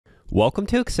Welcome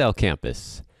to Excel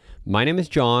Campus. My name is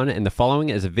John, and the following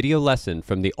is a video lesson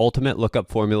from the Ultimate Lookup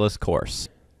Formulas course.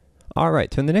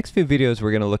 Alright, so in the next few videos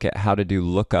we're going to look at how to do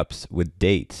lookups with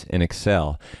dates in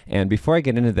Excel. And before I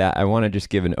get into that, I want to just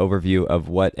give an overview of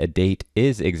what a date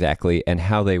is exactly and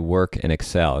how they work in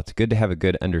Excel. It's good to have a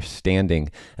good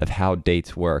understanding of how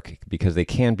dates work because they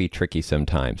can be tricky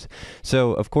sometimes.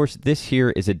 So of course this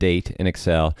here is a date in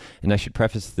Excel, and I should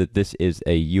preface that this is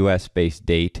a US-based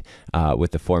date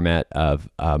with the format of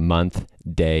month,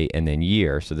 day, and then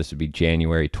year. So this would be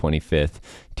January 25th,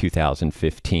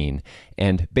 2015.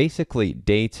 And basically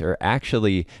dates are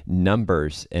actually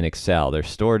numbers in Excel. They're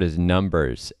stored as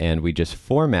numbers and we just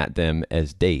format them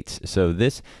as dates. So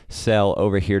this cell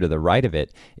over here to the right of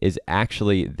it is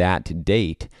actually that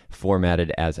date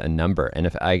formatted as a number. And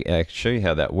if I show you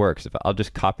how that works, if I'll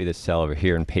just copy this cell over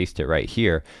here and paste it right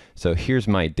here. So here's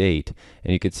my date,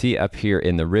 and you can see up here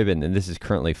in the ribbon, and this is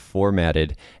currently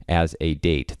formatted as a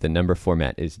date. The number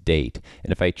format is date.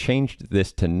 And if I changed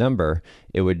this to number,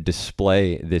 it would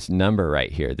display this number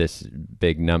right here, this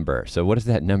big number. So what does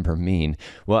that number mean?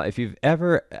 Well, if you've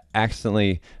ever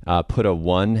accidentally put a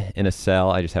 1 in a cell,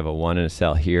 I just have a 1 in a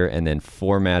cell here, and then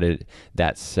formatted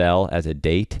that cell as a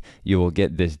date, you will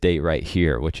get this date right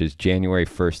here, which is January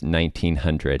 1st,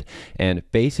 1900. And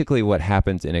basically what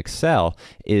happens in Excel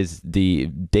is the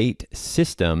date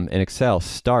system in Excel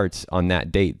starts on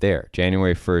that date there,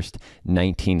 January 1st,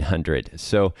 1900.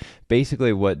 So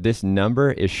basically what this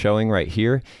number is showing right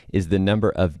here is the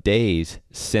number of days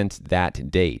since that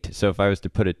date. So if I was to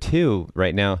put a 2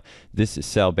 right now, this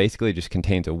cell basically just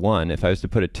contains a 1. If I was to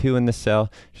put a 2 in the cell,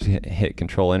 just hit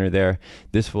Control Enter there,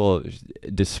 this will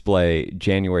display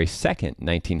January 2nd,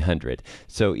 1900.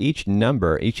 So each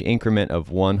number, each increment of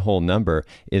one whole number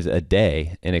is a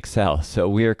day in Excel. So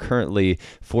we are currently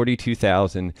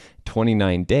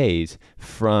 42,029 days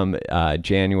from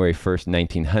January 1st,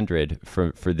 1900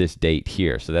 for this date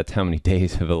here. So that's how many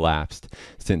days have elapsed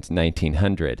since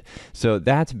 1900. So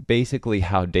that's basically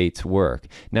how dates work.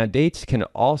 Now dates can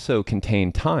also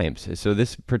contain times. So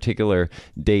this particular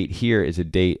date here is a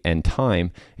date and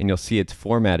time, and you'll see it's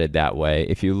formatted that way.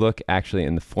 If you look actually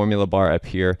in the formula bar up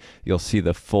here, you'll see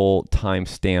the full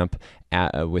timestamp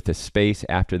with a space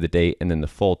after the date and then the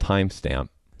full timestamp.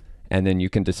 And then you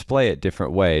can display it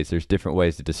different ways. There's different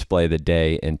ways to display the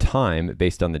day and time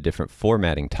based on the different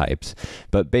formatting types.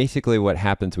 But basically what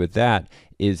happens with that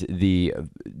is the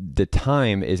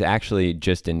time is actually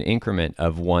just an increment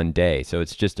of 1 day. So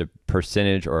it's just a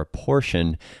percentage or a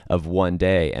portion of 1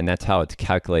 day, and that's how it's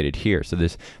calculated here. So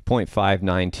this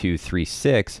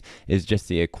 0.59236 is just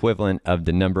the equivalent of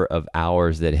the number of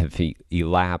hours that have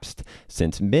elapsed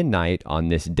since midnight on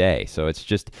this day. So it's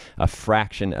just a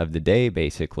fraction of the day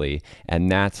basically,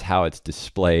 and that's how it's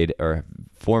displayed or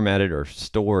formatted or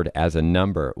stored as a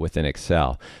number within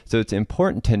Excel. So it's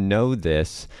important to know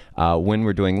this when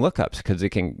we're doing lookups, because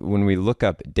when we look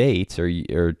up dates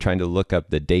or trying to look up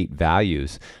the date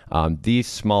values, these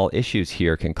small issues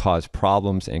here can cause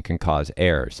problems and can cause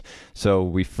errors. So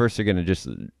we first are going to just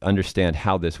understand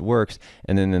how this works,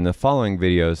 and then in the following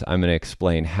videos I'm going to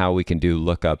explain how we can do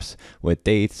lookups with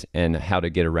dates and how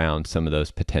to get around some of those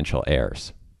potential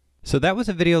errors. So that was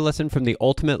a video lesson from the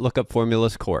Ultimate Lookup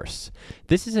Formulas course.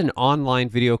 This is an online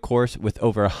video course with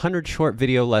over 100 short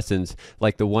video lessons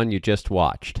like the one you just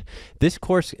watched. This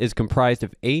course is comprised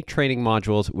of 8 training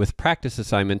modules with practice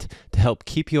assignments to help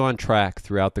keep you on track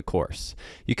throughout the course.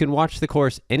 You can watch the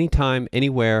course anytime,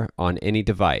 anywhere, on any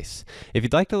device. If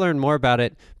you'd like to learn more about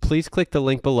it, please click the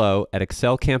link below at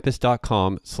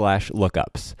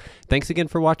excelcampus.com/lookups. Thanks again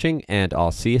for watching, and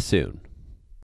I'll see you soon.